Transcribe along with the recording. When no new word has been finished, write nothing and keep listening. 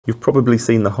You've probably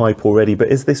seen the hype already, but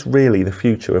is this really the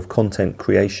future of content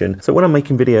creation? So when I'm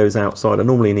making videos outside, I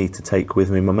normally need to take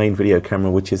with me my main video camera,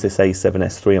 which is this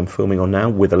A7S III I'm filming on now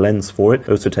with a lens for it.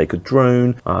 I also take a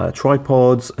drone,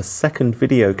 tripods, a second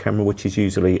video camera, which is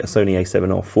usually a Sony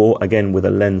A7R4, again with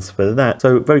a lens for that.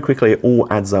 So very quickly, it all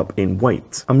adds up in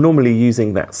weight. I'm normally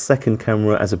using that second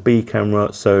camera as a B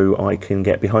camera so I can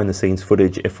get behind the scenes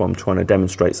footage if I'm trying to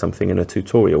demonstrate something in a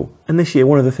tutorial. And this year,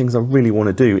 one of the things I really want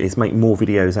to do is make more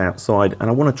videos outside, and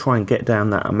I want to try and get down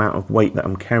that amount of weight that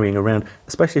I'm carrying around,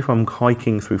 especially if I'm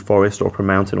hiking through forest or up a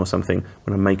mountain or something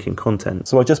when I'm making content.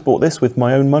 So I just bought this with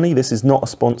my own money. This is not a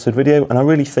sponsored video, and I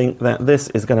really think that this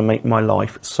is going to make my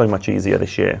life so much easier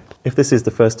this year. If this is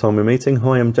the first time we're meeting,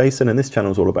 hi, I'm Jason, and this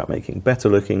channel is all about making better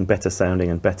looking, better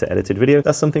sounding and better edited video. If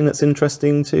that's something that's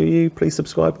interesting to you, please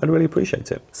subscribe. I'd really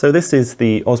appreciate it. So this is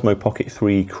the Osmo Pocket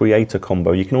 3 Creator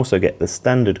Combo. You can also get the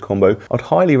standard combo. I'd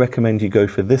highly recommend you go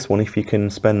for this one if you can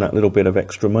spend that little bit of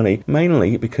extra money,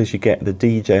 mainly because you get the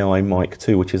DJI Mic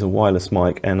 2, which is a wireless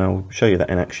mic, and I'll show you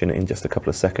that in action in just a couple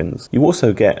of seconds. You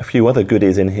also get a few other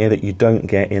goodies in here that you don't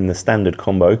get in the standard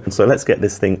combo. And so let's get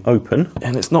this thing open.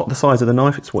 And it's not the size of the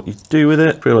knife, it's what you do with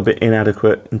it. I feel a bit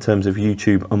inadequate in terms of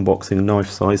YouTube unboxing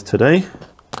knife size today.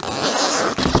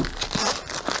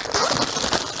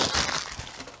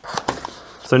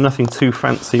 So nothing too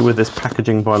fancy with this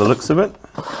packaging by the looks of it.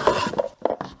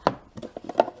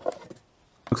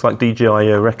 Looks like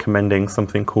DJI are recommending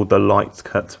something called the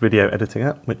Lightcut video editing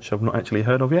app, which I've not actually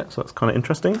heard of yet, so that's kind of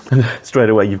interesting. And straight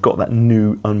away you've got that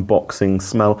new unboxing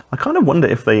smell. I kind of wonder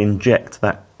if they inject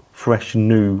that fresh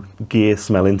new gear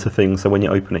smell into things, so when you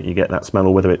open it you get that smell,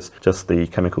 or whether it's just the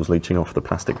chemicals leaching off the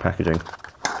plastic packaging.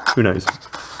 Who knows?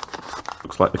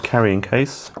 Looks like the carrying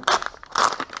case.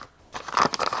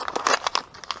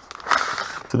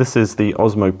 So this is the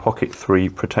Osmo Pocket 3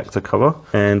 protector cover,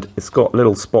 and it's got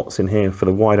little spots in here for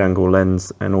the wide angle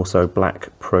lens and also black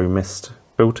Pro Mist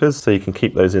filters, so you can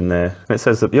keep those in there. And it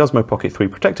says that the Osmo Pocket 3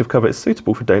 protective cover is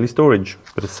suitable for daily storage.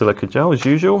 Bit of silica gel as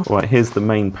usual. Right, here's the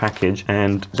main package,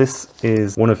 and this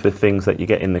is one of the things that you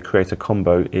get in the Creator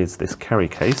Combo is this carry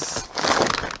case.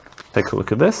 Take a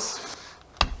look at this.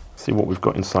 See what we've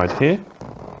got inside here.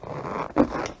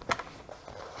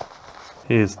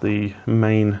 Here's the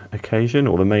main occasion,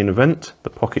 or the main event, the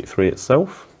Pocket 3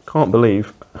 itself. Can't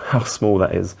believe how small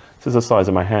that is. This is the size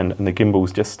of my hand, and the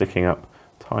gimbal's just sticking up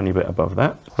a tiny bit above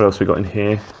that. What else we got in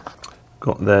here?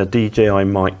 Got the DJI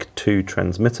Mic 2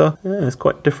 transmitter. Yeah, it's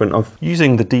quite different. I'm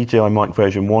using the DJI Mic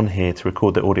version 1 here to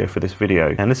record the audio for this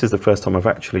video, and this is the first time I've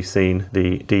actually seen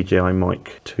the DJI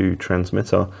Mic 2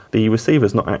 transmitter. The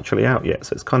receiver's not actually out yet,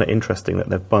 so it's kind of interesting that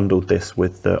they've bundled this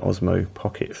with the Osmo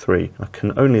Pocket 3. I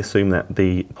can only assume that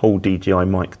the whole DJI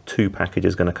Mic 2 package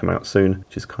is going to come out soon,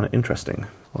 which is kind of interesting.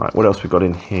 All right, what else we got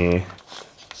in here?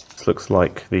 This looks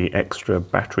like the extra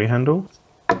battery handle.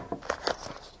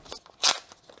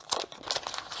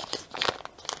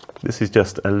 This is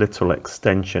just a little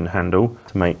extension handle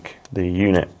to make the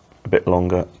unit a bit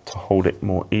longer to hold it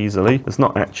more easily. There's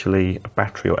not actually a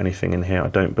battery or anything in here, I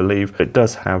don't believe. But it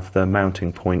does have the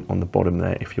mounting point on the bottom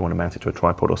there if you want to mount it to a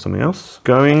tripod or something else.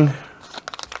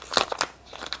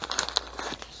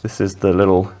 This is the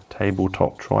little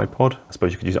tabletop tripod. I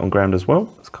suppose you could use it on ground as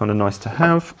well. It's kind of nice to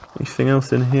have. Anything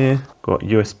else in here? Got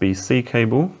USB-C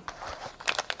cable.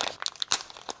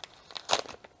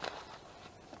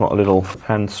 Got a little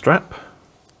hand strap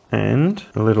and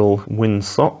a little wind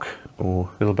sock, or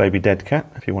little baby dead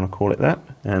cat if you want to call it that.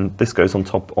 And this goes on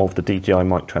top of the DJI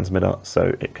mic transmitter,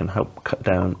 so it can help cut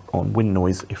down on wind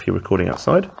noise if you're recording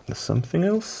outside. There's something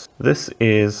else. This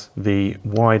is the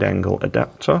wide angle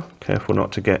adapter. Careful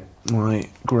not to get my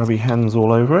grubby hands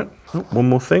all over it. Oh, one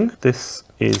more thing. This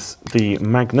is the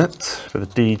magnet for the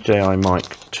DJI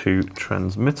Mic 2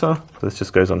 transmitter. So this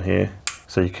just goes on here.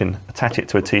 So you can attach it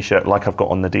to a t-shirt like I've got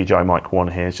on the DJI Mic 1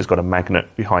 here. It's just got a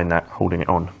magnet behind that holding it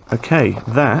on. Okay,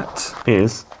 that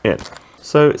is it.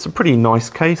 So it's a pretty nice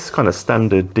case, kind of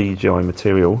standard DJI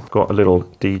material. Got a little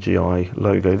DJI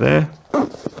logo there.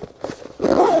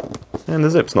 And the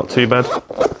zip's not too bad.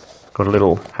 Got a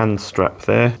little hand strap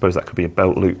there. I suppose that could be a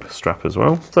belt loop strap as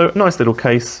well. So a nice little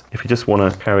case. If you just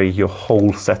want to carry your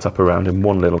whole setup around in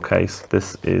one little case,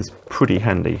 this is pretty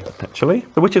handy actually.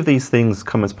 So which of these things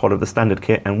come as part of the standard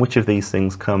kit, and which of these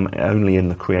things come only in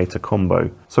the Creator Combo?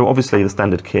 So obviously the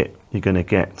standard kit, you're going to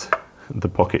get the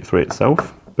Pocket 3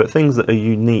 itself. But things that are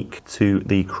unique to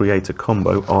the Creator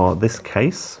Combo are this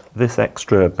case, this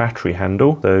extra battery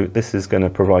handle. So this is going to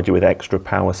provide you with extra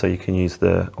power so you can use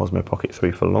the Osmo Pocket 3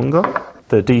 for longer.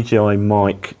 The DJI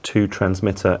Mic 2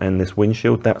 transmitter and this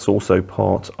windshield, that's also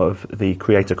part of the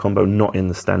Creator Combo, not in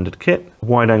the standard kit.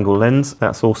 Wide angle lens,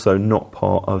 that's also not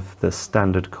part of the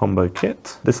standard combo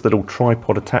kit. This little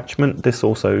tripod attachment, this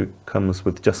also comes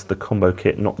with just the combo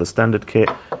kit, not the standard kit.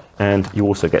 And you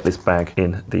also get this bag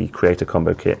in the Creator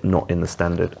Combo kit, not in the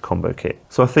standard combo kit.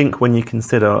 So I think when you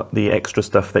consider the extra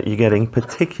stuff that you're getting,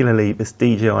 particularly this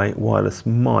DJI wireless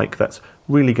mic, that's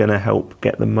really going to help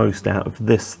get the most out of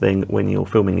this thing when you're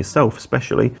filming yourself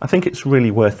especially. I think it's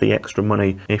really worth the extra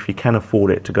money if you can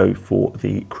afford it to go for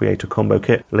the Creator Combo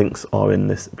kit. Links are in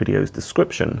this video's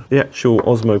description. The actual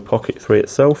Osmo Pocket 3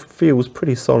 itself feels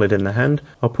pretty solid in the hand.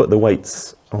 I'll put the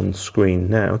weights on screen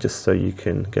now just so you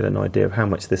can get an idea of how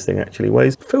much this thing actually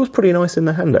weighs. Feels pretty nice in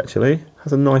the hand actually.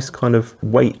 Has a nice kind of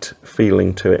weight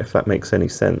feeling to it, if that makes any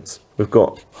sense. We've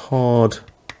got hard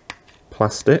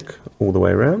plastic all the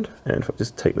way around, and if I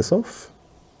just take this off,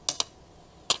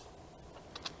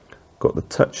 got the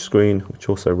touch screen which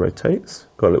also rotates,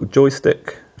 got a little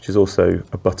joystick which is also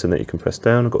a button that you can press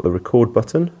down. I've got the record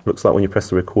button. Looks like when you press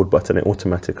the record button it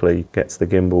automatically gets the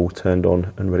gimbal turned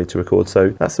on and ready to record. So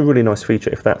that's a really nice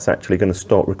feature if that's actually going to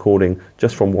start recording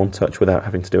just from one touch without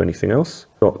having to do anything else.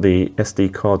 Got the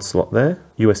SD card slot there,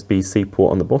 USB-C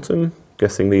port on the bottom.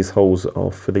 Guessing these holes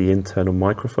are for the internal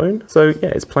microphone. So yeah,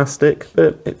 it's plastic,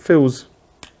 but it feels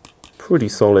pretty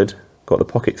solid. Got the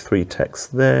Pocket 3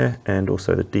 text there and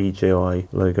also the DJI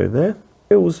logo there.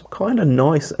 Feels kind of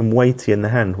nice and weighty in the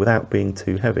hand without being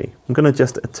too heavy. I'm going to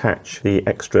just attach the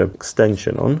extra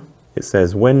extension on. It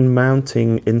says, when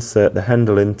mounting, insert the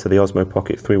handle into the Osmo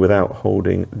Pocket 3 without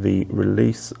holding the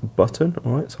release button.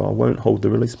 All right, so I won't hold the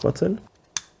release button.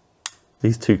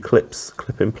 These two clips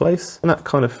clip in place, and that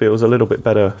kind of feels a little bit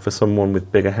better for someone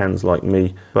with bigger hands like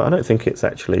me, but I don't think it's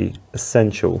actually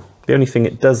essential. The only thing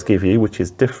it does give you, which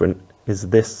is different, is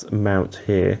this mount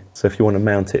here. So if you want to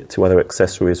mount it to other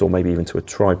accessories or maybe even to a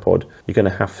tripod, you're going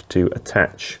to have to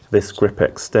attach this grip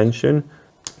extension.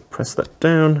 Press that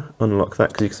down, unlock that,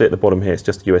 because you can see at the bottom here it's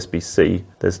just USB-C.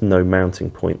 There's no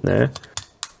mounting point there.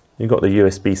 You've got the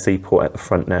USB-C port at the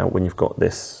front now when you've got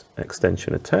this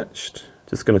extension attached.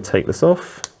 Just going to take this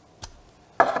off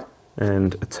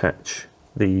and attach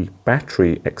the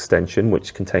battery extension,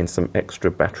 which contains some extra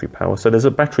battery power. So there's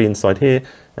a battery inside here,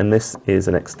 and this is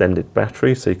an extended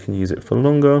battery, so you can use it for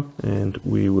longer. And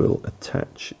we will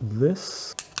attach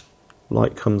this.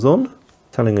 Light comes on,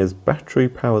 telling us battery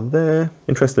power there.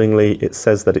 Interestingly, it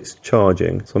says that it's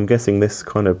charging, so I'm guessing this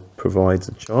kind of provides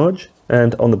a charge.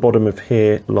 And on the bottom of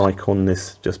here, like on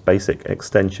this just basic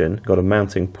extension, got a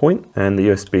mounting point, and the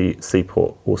USB-C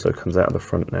port also comes out of the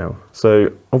front now.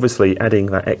 So obviously adding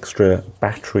that extra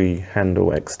battery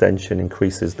handle extension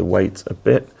increases the weight a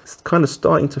bit. It's kind of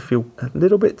starting to feel a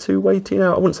little bit too weighty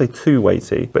now. I wouldn't say too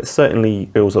weighty, but it certainly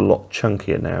feels a lot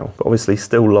chunkier now. But obviously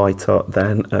still lighter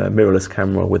than a mirrorless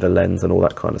camera with a lens and all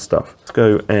that kind of stuff. Let's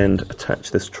go and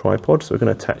attach this tripod. So we're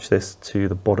going to attach this to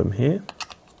the bottom here.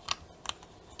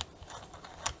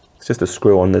 It's just a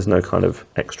screw on, there's no kind of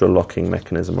extra locking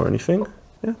mechanism or anything.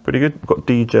 Yeah, pretty good. We've got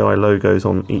DJI logos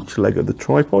on each leg of the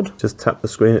tripod. Just tap the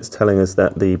screen, it's telling us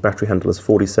that the battery handle is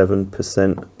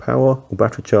 47% power or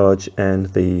battery charge, and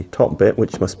the top bit,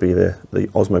 which must be the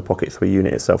Osmo Pocket 3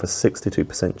 unit itself, is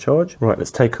 62% charge. Right,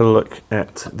 let's take a look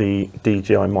at the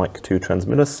DJI Mic 2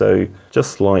 transmitter. So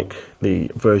just like the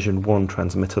version 1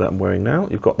 transmitter that I'm wearing now,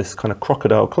 you've got this kind of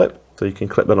crocodile clip. So you can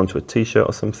clip that onto a t-shirt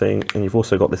or something, and you've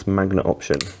also got this magnet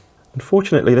option.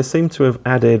 Unfortunately, they seem to have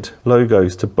added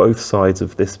logos to both sides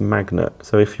of this magnet.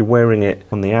 So if you're wearing it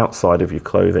on the outside of your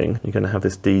clothing, you're going to have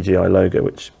this DJI logo,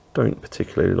 which I don't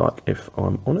particularly like, if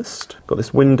I'm honest. Got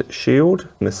this wind shield,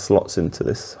 and this slots into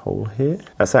this hole here.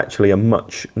 That's actually a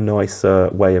much nicer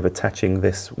way of attaching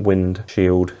this wind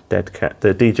shield dead cat.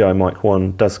 The DJI Mic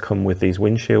 1 does come with these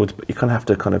wind shields, but you kind of have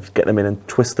to kind of get them in and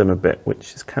twist them a bit,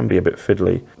 which can be a bit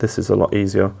fiddly. This is a lot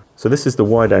easier. So this is the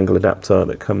wide angle adapter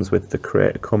that comes with the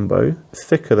Creator Combo.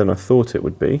 Thicker than I thought it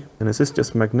would be. And is this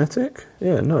just magnetic?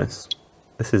 Yeah, nice.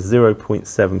 This is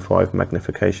 0.75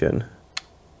 magnification.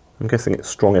 I'm guessing it's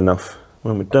strong enough.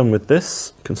 When we're done with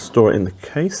this, you can store it in the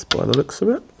case by the looks of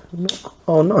it.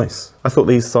 Oh, nice. I thought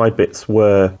these side bits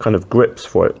were kind of grips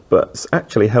for it, but it's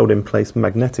actually held in place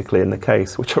magnetically in the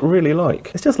case, which I really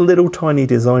like. It's just little tiny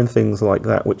design things like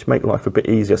that which make life a bit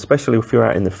easier, especially if you're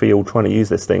out in the field trying to use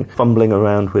this thing, fumbling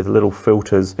around with little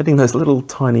filters. Getting those little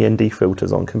tiny ND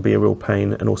filters on can be a real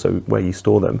pain, and also where you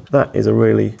store them. That is a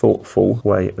really thoughtful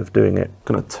way of doing it.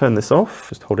 I'm going to turn this off,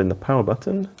 just holding the power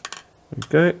button. There we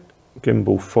go.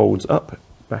 Gimbal folds up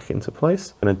back into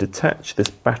place. I'm going to detach this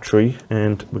battery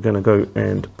and we're going to go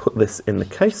and put this in the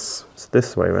case. It's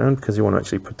this way around because you want to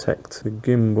actually protect the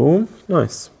gimbal.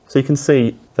 Nice. So you can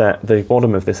see that the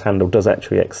bottom of this handle does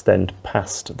actually extend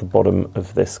past the bottom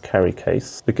of this carry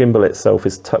case. The gimbal itself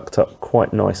is tucked up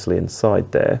quite nicely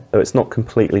inside there, though it's not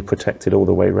completely protected all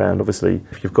the way around. Obviously,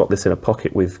 if you've got this in a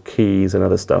pocket with keys and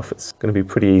other stuff, it's going to be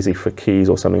pretty easy for keys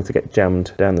or something to get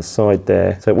jammed down the side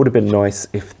there. So it would have been nice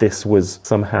if this was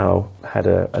somehow had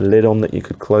a lid on that you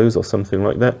could close or something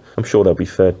like that. I'm sure there'll be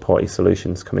third-party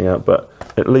solutions coming out, but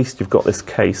at least you've got this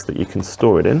case that you can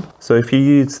store it in. So if you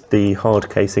use the hard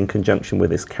case in conjunction with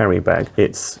this carry bag,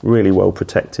 it's really well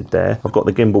protected there. I've got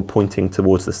the gimbal pointing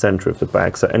towards the center of the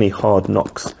bag, so any hard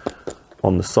knocks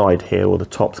on the side here or the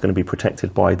top's going to be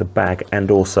protected by the bag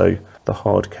and also the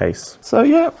hard case. So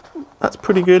yeah, that's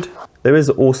pretty good. There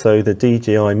is also the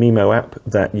DJI Mimo app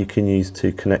that you can use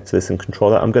to connect to this and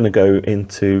control that. I'm going to go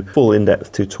into full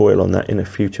in-depth tutorial on that in a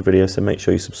future video, so make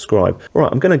sure you subscribe. All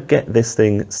right, I'm going to get this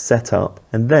thing set up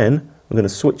and then I'm going to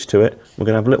switch to it. We're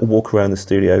going to have a little walk around the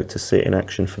studio to see it in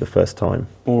action for the first time.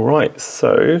 All right,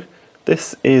 so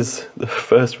this is the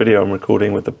first video I'm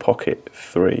recording with the Pocket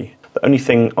 3. The only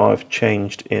thing I've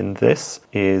changed in this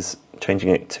is changing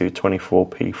it to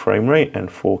 24p frame rate and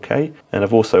 4K, and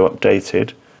I've also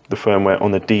updated the firmware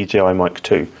on the DJI Mic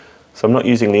 2. So I'm not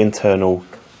using the internal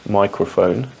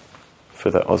microphone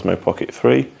for the Osmo Pocket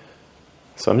 3.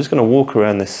 So I'm just going to walk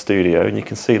around this studio and you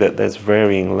can see that there's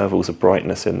varying levels of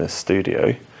brightness in this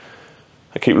studio.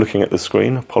 I keep looking at the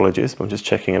screen, apologies, but I'm just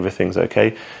checking everything's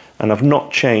okay. And I've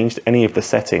not changed any of the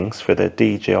settings for the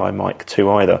DJI Mic 2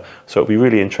 either. So it'll be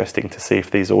really interesting to see if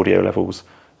these audio levels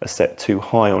are set too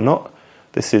high or not.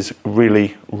 This is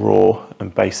really raw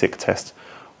and basic test,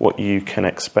 what you can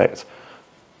expect.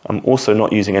 I'm also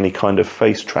not using any kind of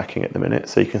face tracking at the minute.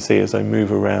 So you can see as I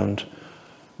move around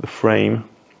the frame,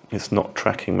 it's not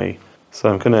tracking me. So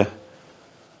I'm going to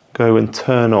go and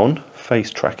turn on face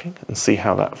tracking and see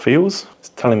how that feels. It's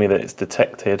telling me that it's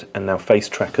detected and now face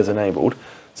tracker's enabled.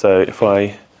 So if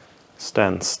I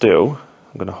stand still,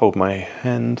 I'm going to hold my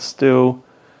hand still,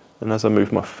 and as I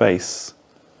move my face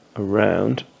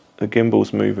around, the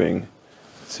gimbal's moving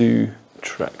to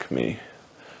track me.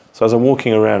 So as I'm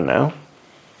walking around now,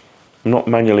 I'm not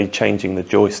manually changing the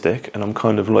joystick and I'm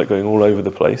kind of like going all over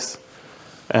the place,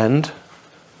 and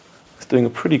it's doing a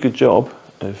pretty good job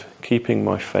of keeping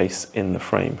my face in the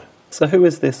frame. So who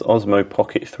is this Osmo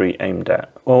Pocket 3 aimed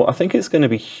at? Well, I think it's going to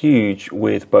be huge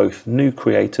with both new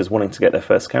creators wanting to get their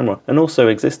first camera and also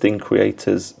existing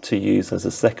creators to use as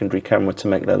a secondary camera to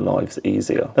make their lives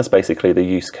easier. That's basically the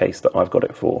use case that I've got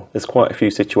it for. There's quite a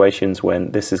few situations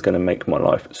when this is going to make my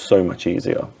life so much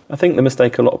easier. I think the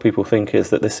mistake a lot of people think is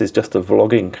that this is just a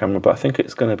vlogging camera, but I think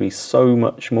it's going to be so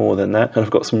much more than that. And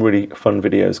I've got some really fun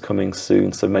videos coming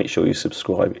soon, so make sure you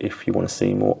subscribe if you want to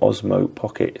see more Osmo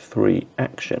Pocket 3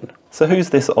 action. So who's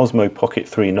this Osmo Pocket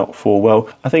 3 not for? Well,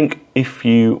 I think if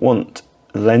you want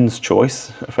lens choice,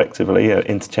 effectively an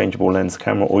interchangeable lens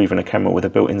camera or even a camera with a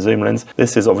built-in zoom lens,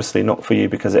 this is obviously not for you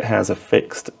because it has a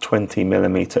fixed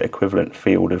 20mm equivalent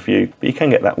field of view, but you can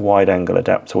get that wide angle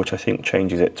adapter which I think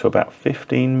changes it to about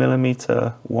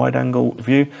 15mm wide angle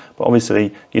view, but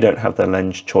obviously you don't have the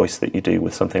lens choice that you do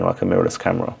with something like a mirrorless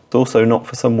camera. It's also not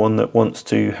for someone that wants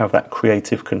to have that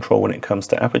creative control when it comes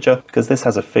to aperture, because this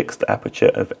has a fixed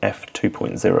aperture of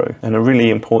f2.0. And a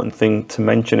really important thing to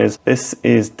mention is this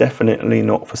is definitely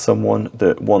not for someone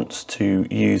that wants to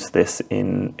use this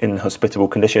in inhospitable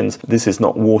conditions. This is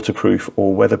not waterproof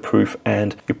or weatherproof,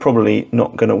 and you're probably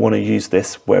not going to want to use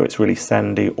this where it's really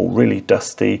sandy or really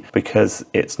dusty because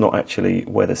it's not actually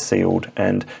weather sealed,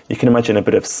 and you can imagine a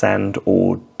bit of sand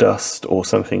or dust or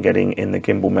something getting in the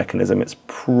gimbal mechanism. It's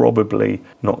probably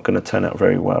not going to turn out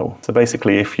very well. So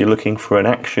basically, if you're looking for an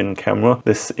action camera,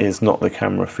 this is not the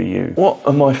camera for you. What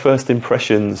are my first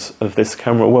impressions of this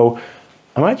camera? Well,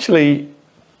 I'm actually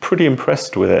pretty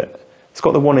impressed with it. It's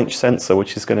got the 1-inch sensor,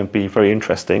 which is going to be very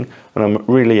interesting, and I'm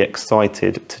really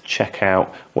excited to check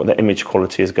out what the image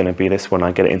quality is going to be this when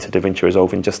I get it into DaVinci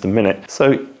Resolve in just a minute.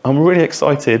 So I'm really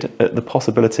excited at the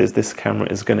possibilities this camera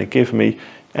is going to give me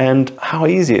and how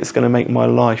easy it's going to make my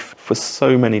life for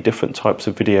so many different types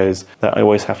of videos that I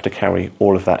always have to carry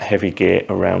all of that heavy gear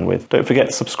around with. Don't forget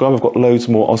to subscribe. I've got loads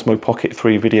more Osmo Pocket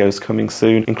 3 videos coming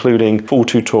soon, including full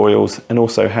tutorials and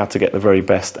also how to get the very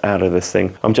best out of this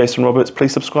thing. I'm Jason Roberts.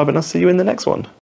 Please subscribe and I'll see you in the next one.